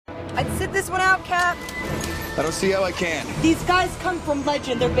I'd sit this one out, Cap. I don't see how I can. These guys come from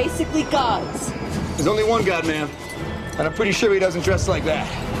legend. They're basically gods. There's only one God, ma'am. And I'm pretty sure he doesn't dress like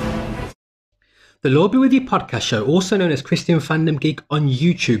that. The Lord Be With You podcast show, also known as Christian Fandom Geek on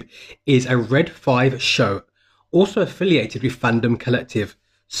YouTube, is a Red 5 show, also affiliated with Fandom Collective.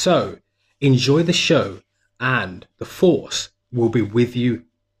 So, enjoy the show, and the Force will be with you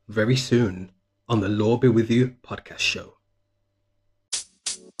very soon on the Lord Be With You podcast show.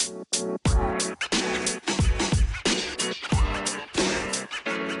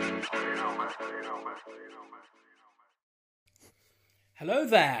 Hello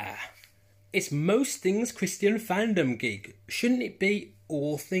there. It's most things Christian Fandom Geek. Shouldn't it be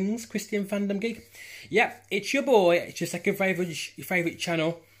all things Christian Fandom Geek? Yeah, it's your boy. It's your second favourite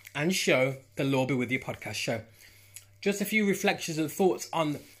channel and show, the Lord Be With You podcast show. Just a few reflections and thoughts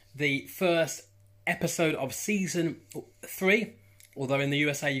on the first episode of season 3. Although in the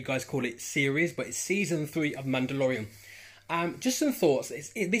USA you guys call it series, but it's season 3 of Mandalorian. Just some thoughts.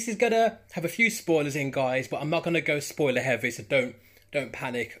 This is going to have a few spoilers in, guys, but I'm not going to go spoiler heavy, so don't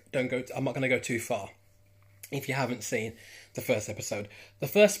panic. I'm not going to go too far if you haven't seen the first episode. The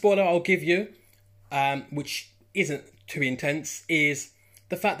first spoiler I'll give you, which isn't too intense, is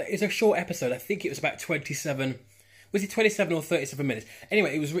the fact that it's a short episode. I think it was about 27. Was it 27 or 37 minutes?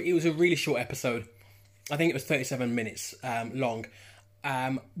 Anyway, it was a really short episode. I think it was 37 minutes long,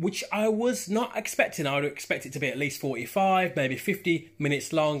 which I was not expecting. I would expect it to be at least 45, maybe 50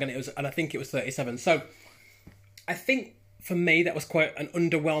 minutes long, and I think it was 37. So I think, for me, that was quite an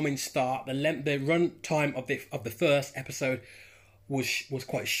underwhelming start. The run time of the first episode was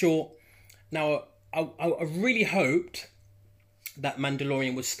quite short. Now, I really hoped that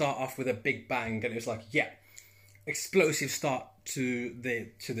Mandalorian would start off with a big bang, and it was like, yeah, explosive start to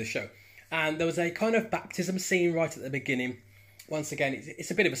the show. And there was a kind of baptism scene right at the beginning. Once again,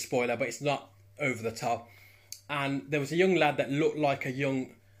 it's a bit of a spoiler, but it's not over the top. And there was a young lad that looked like a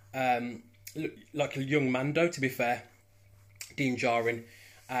young Mando, to be fair. Dean Djarin.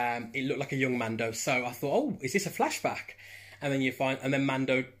 It looked like a young Mando, so I thought, oh, is this a flashback? And then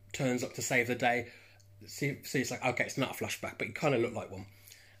Mando turns up to save the day. So it's like, okay, it's not a flashback, but it kind of looked like one.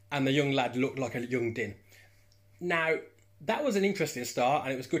 And the young lad looked like a young Din. Now, that was an interesting start,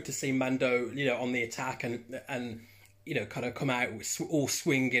 and it was good to see Mando, on the attack and kind of come out all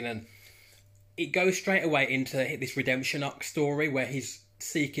swinging, and it goes straight away into this redemption arc story where he's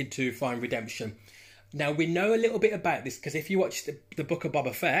seeking to find redemption. Now, we know a little bit about this because if you watch the Book of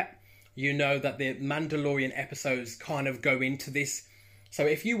Boba Fett, you know that the Mandalorian episodes kind of go into this. So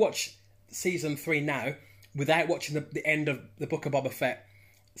if you watch season 3 now, without watching the end of the Book of Boba Fett,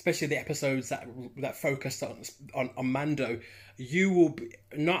 especially the episodes that focus on Mando, you will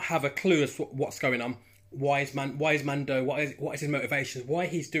not have a clue as to what's going on. Why is Mando? What is his motivations? Why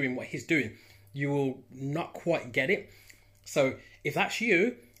he's doing what he's doing? You will not quite get it. So if that's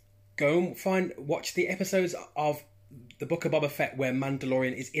you, go and watch the episodes of the Book of Boba Fett where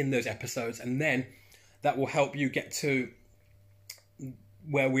Mandalorian is in those episodes, and then that will help you get to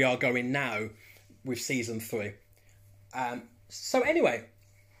where we are going now with season 3. So anyway,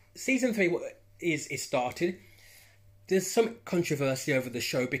 season 3 is started. There's some controversy over the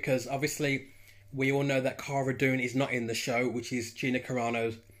show because obviously we all know that Cara Dune is not in the show, which is Gina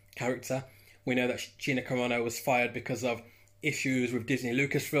Carano's character. We know that Gina Carano was fired because of issues with Disney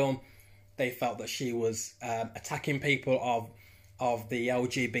Lucasfilm. They felt that she was attacking people of the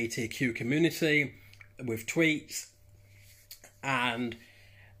LGBTQ community with tweets, and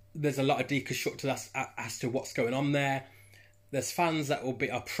there's a lot of deconstruction as to what's going on there. There's fans that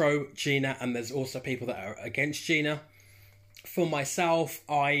are pro Gina, and there's also people that are against Gina. For myself,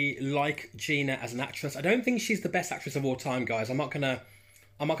 I like Gina as an actress. I don't think she's the best actress of all time, guys. I'm not gonna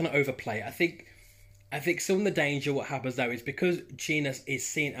overplay it. I think some of the danger what happens though is because Gina is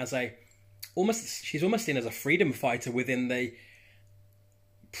seen as she's almost seen as a freedom fighter within the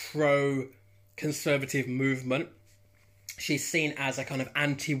pro-conservative movement. She's seen as a kind of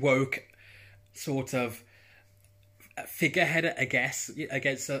anti-woke sort of figurehead, I guess,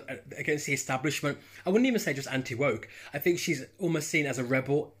 against the establishment. I wouldn't even say just anti-woke. I think she's almost seen as a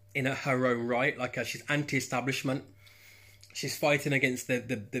rebel in her own right. She's anti-establishment. She's fighting against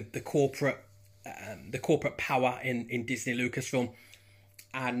the corporate power in Disney Lucasfilm,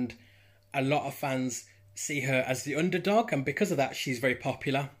 and a lot of fans see her as the underdog, and because of that, she's very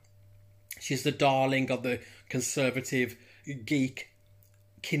popular. She's the darling of the conservative geek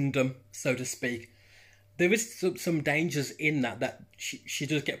kingdom, so to speak. There is some dangers in that she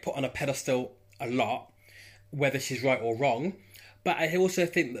does get put on a pedestal a lot, whether she's right or wrong. But I also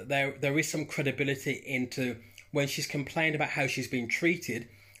think that there is some credibility into when she's complained about how she's been treated.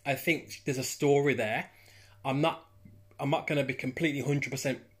 I think there's a story there. I'm not going to be completely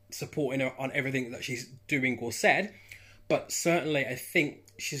 100% supporting her on everything that she's doing or said, but certainly I think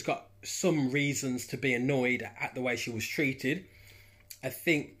she's got some reasons to be annoyed at the way she was treated. I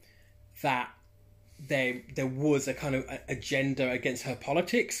think that there was a kind of agenda against her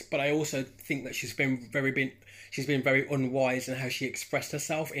politics, but I also think that she's been very unwise in how she expressed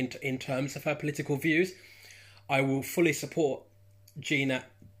herself in terms of her political views. I will fully support Gina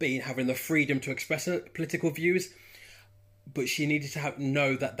having the freedom to express her political views, but she needed to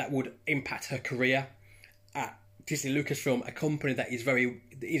know that would impact her career at Disney Lucasfilm, a company that is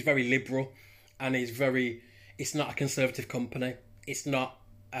very liberal and it's not a conservative company. It's not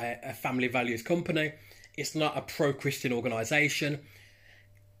a family values company. It's not a pro-Christian organisation.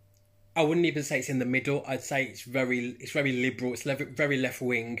 I wouldn't even say it's in the middle. I'd say it's very liberal. It's very left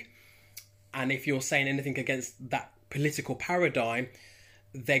wing. And if you're saying anything against that political paradigm,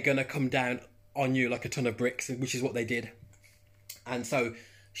 they're gonna come down on you like a ton of bricks, which is what they did. And so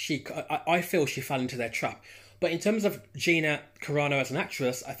I feel she fell into their trap. But in terms of Gina Carano as an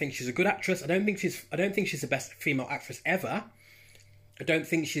actress, I think she's a good actress. I don't think she's the best female actress ever. I don't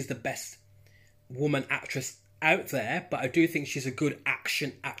think she's the best woman actress out there, but I do think she's a good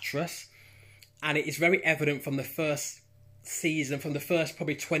action actress. And it is very evident from the first season, from the first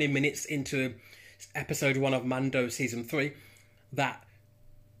probably 20 minutes into episode 1 of Mando season 3, that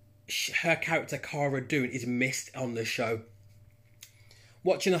her character Cara Dune is missed on the show.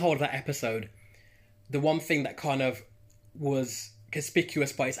 Watching the whole of that episode, the one thing that kind of was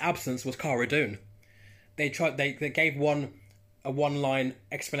conspicuous by its absence was Cara Dune. They gave a one-line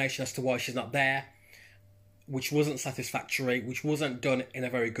explanation as to why she's not there, which wasn't satisfactory, which wasn't done in a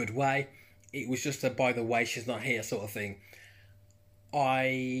very good way. It was just a by the way, she's not here sort of thing.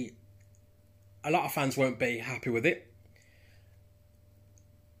 A lot of fans won't be happy with it.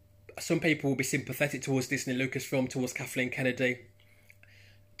 Some people will be sympathetic towards Disney Lucasfilm, towards Kathleen Kennedy,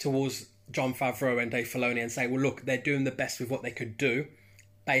 towards Jon Favreau and Dave Filoni, and say, well, look, they're doing the best with what they could do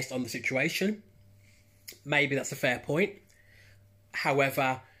based on the situation. Maybe that's a fair point.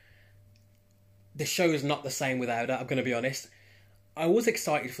 However, the show is not the same without her, I'm going to be honest. I was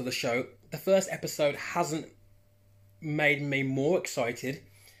excited for the show. The first episode hasn't made me more excited,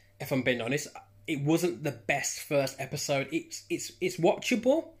 if I'm being honest. It wasn't the best first episode. It's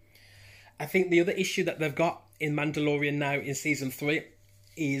watchable. I think the other issue that they've got in Mandalorian now in season 3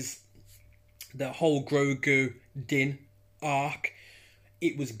 is the whole Grogu Din arc.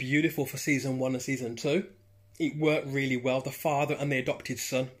 It was beautiful for season 1 and season 2. It worked really well. The father and the adopted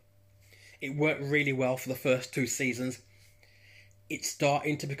son. It worked really well for the first 2 seasons. It's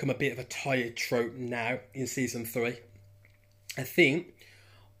starting to become a bit of a tired trope now in season 3. I think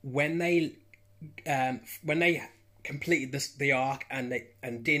when they completed the arc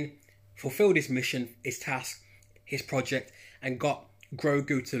and Din fulfilled his mission, his task, his project, and got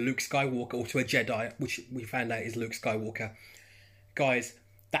Grogu to Luke Skywalker, or to a Jedi, which we found out is Luke Skywalker. Guys,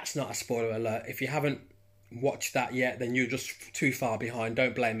 that's not a spoiler alert. If you haven't watched that yet, then you're just too far behind.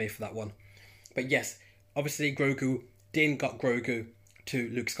 Don't blame me for that one. But yes, obviously Din got Grogu to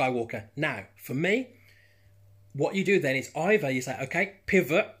Luke Skywalker. Now, for me, what you do then is either you say, okay,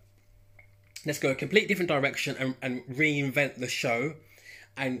 pivot, let's go a complete different direction and reinvent the show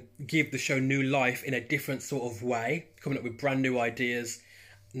and give the show new life in a different sort of way, coming up with brand new ideas,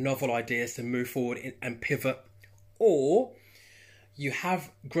 novel ideas to move forward and pivot. Or you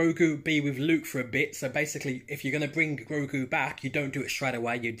have Grogu be with Luke for a bit. So basically, if you're going to bring Grogu back, you don't do it straight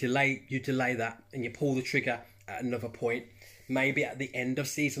away. You delay that and you pull the trigger at another point. Maybe at the end of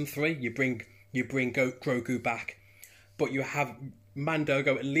season 3, you bring Grogu back. But you have Mando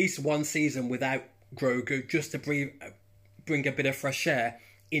go at least one season without Grogu, just to bring a bit of fresh air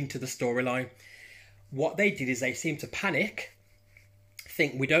into the storyline. What they did is they seemed to panic,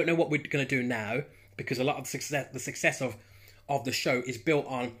 think we don't know what we're going to do now, because a lot of the success of the show is built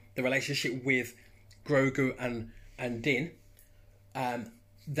on the relationship with Grogu and Din.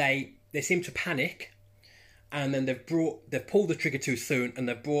 They seem to panic, and then they've pulled the trigger too soon, and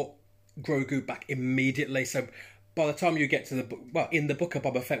they've brought Grogu back immediately. So by the time you get to in the book of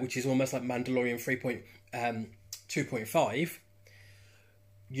Boba Fett, which is almost like Mandalorian 2.5,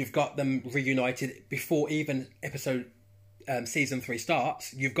 you've got them reunited before even season 3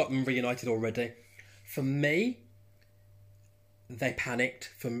 starts. You've got them reunited already. For me, they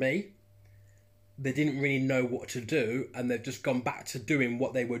panicked. For me, they didn't really know what to do, and they've just gone back to doing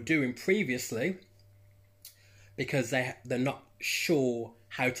what they were doing previously because they're not sure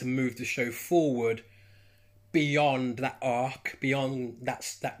how to move the show forward beyond that arc, beyond that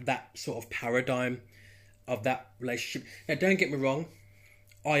sort of paradigm of that relationship. Now, don't get me wrong,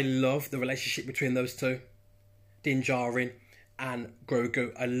 I love the relationship between those two, Din Djarin and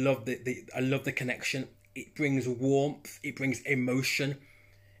Grogu. I love the connection. It brings warmth. It brings emotion.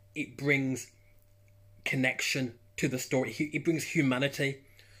 It brings connection to the story. It brings humanity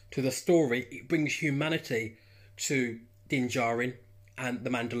to the story. It brings humanity to Din Djarin and the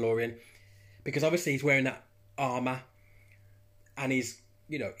Mandalorian, because obviously he's wearing that armor, and he's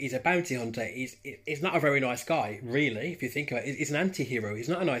a bounty hunter. He's not a very nice guy, really, if you think about it. He's an anti-hero. He's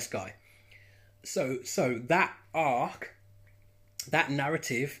not a nice guy. So that arc, that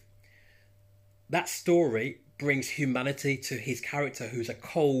narrative, that story brings humanity to his character, who's a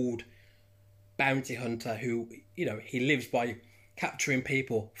cold bounty hunter who, he lives by capturing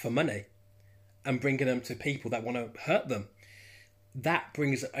people for money and bringing them to people that want to hurt them. That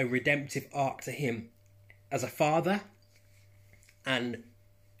brings a redemptive arc to him as a father, and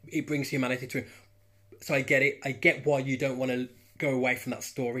it brings humanity to him. So I get it. I get why you don't want to go away from that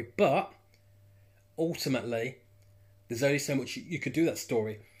story, but ultimately, there's only so much you could do that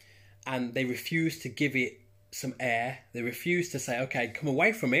story, and they refuse to give it some air. They refuse to say, okay, come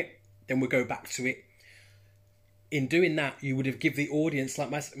away from it, then we'll go back to it. In doing that, you would have given the audience, like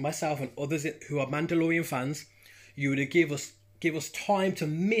myself and others who are Mandalorian fans, you would have give us time to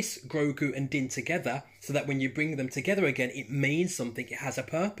miss Grogu and Din together, so that when you bring them together again, it means something. It has a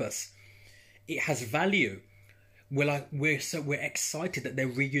purpose. It has value. We're excited that they're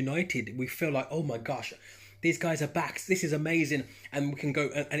reunited. We feel like, oh my gosh, these guys are back. This is amazing, and we can go,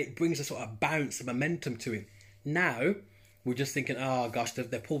 and it brings a sort of bounce of momentum to it. Now we're just thinking, oh gosh,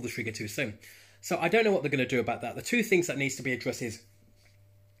 they pulled the trigger too soon. So I don't know what they're going to do about that. The two things that needs to be addressed is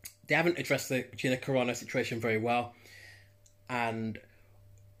they haven't addressed the Gina Carano situation very well. And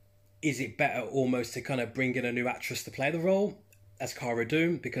is it better almost to kind of bring in a new actress to play the role as Cara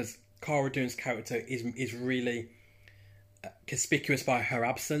Dune? Because Cara Dune's character is really conspicuous by her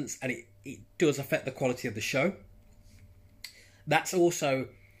absence, and it does affect the quality of the show. That's also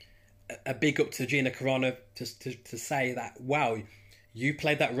a big up to Gina Carano to say that, wow, you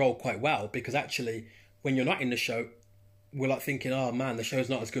played that role quite well, because actually when you're not in the show, we're like thinking, oh man, the show's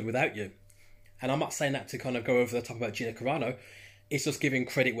not as good without you. And I'm not saying that to kind of go over the top about Gina Carano. It's just giving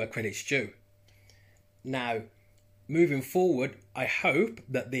credit where credit's due. Now, moving forward, I hope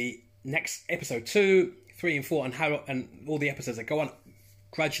that the next episode 2, 3 and 4 and all the episodes that go on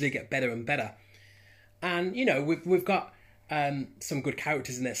gradually get better and better. And, we've got some good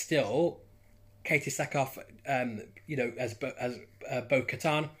characters in there still. Katie Sackhoff, as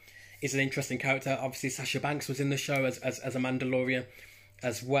Bo-Katan is an interesting character. Obviously, Sasha Banks was in the show as a Mandalorian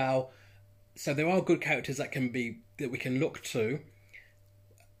as well. So there are good characters that we can look to,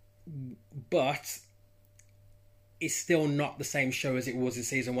 but it's still not the same show as it was in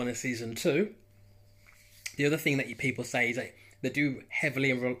season 1 and season 2. The other thing that people say is that they do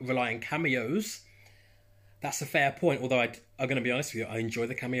heavily rely on cameos. That's a fair point, although I'm going to be honest with you, I enjoy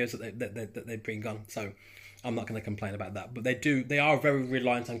the cameos that they bring on, so I'm not going to complain about that. But they are very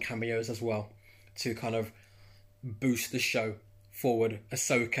reliant on cameos as well to kind of boost the show forward.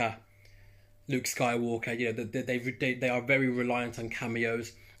 Ahsoka, Luke Skywalker, they are very reliant on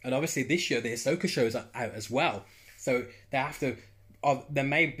cameos. And obviously this year the Ahsoka shows are out as well, so they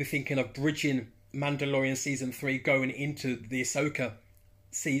may be thinking of bridging Mandalorian season 3 going into the Ahsoka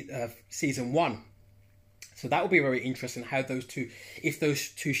season 1. So that will be very interesting how if those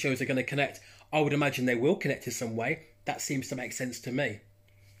two shows are going to connect. I would imagine they will connect in some way. That seems to make sense to me.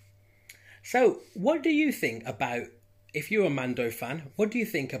 So what do you think about, if you're a Mando fan, what do you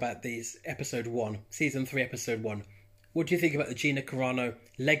think about these episode 1, season 3, episode 1? What do you think about the Gina Carano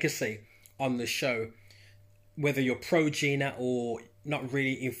legacy on the show? Whether you're pro Gina or not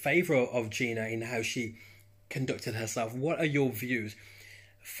really in favour of Gina in how she conducted herself, what are your views?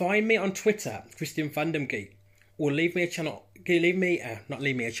 Find me on Twitter, Christian Fandom Geek, or leave me a channel. Leave me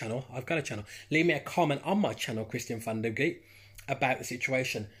a channel. I've got a channel. Leave me a comment on my channel, Christian Fandom Geek, about the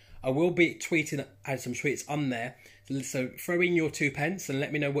situation. I will be tweeting out some tweets on there. So throw in your 2 pence and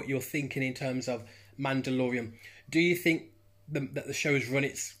let me know what you're thinking in terms of Mandalorian. Do you think that the show's run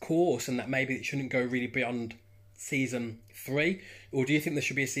its course and that maybe it shouldn't go really beyond season 3? Or do you think there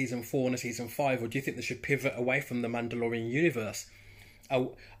should be a season 4 and a season 5? Or do you think they should pivot away from the Mandalorian universe?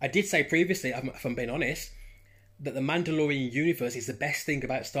 I did say previously, if I'm being honest, that the Mandalorian universe is the best thing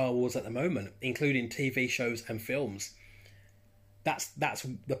about Star Wars at the moment, including TV shows and films. That's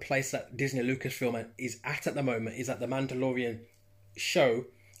the place that Disney Lucasfilm is at the moment, is that the Mandalorian show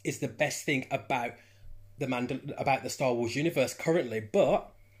is the best thing about the Star Wars universe currently. But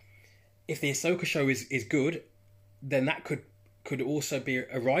if the Ahsoka show is good, then that could also be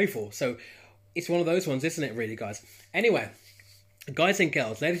a rival. So it's one of those ones, isn't it, really, guys? Anyway, Guys and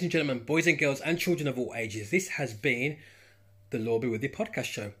girls, ladies and gentlemen, boys and girls, and children of all ages, this has been the Lord Be With You podcast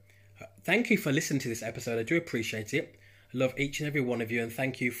show. Thank you for listening to this episode. I do appreciate it. I love each and every one of you, and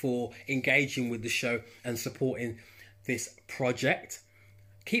thank you for engaging with the show and supporting this project.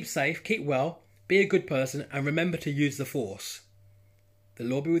 Keep safe, keep well, be a good person, and remember to use the Force. The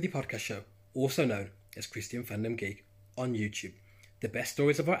Lord Be With You podcast show, also known as Christian Fandom Geek, on YouTube. The best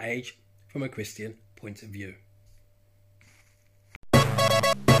stories of our age from a Christian point of view.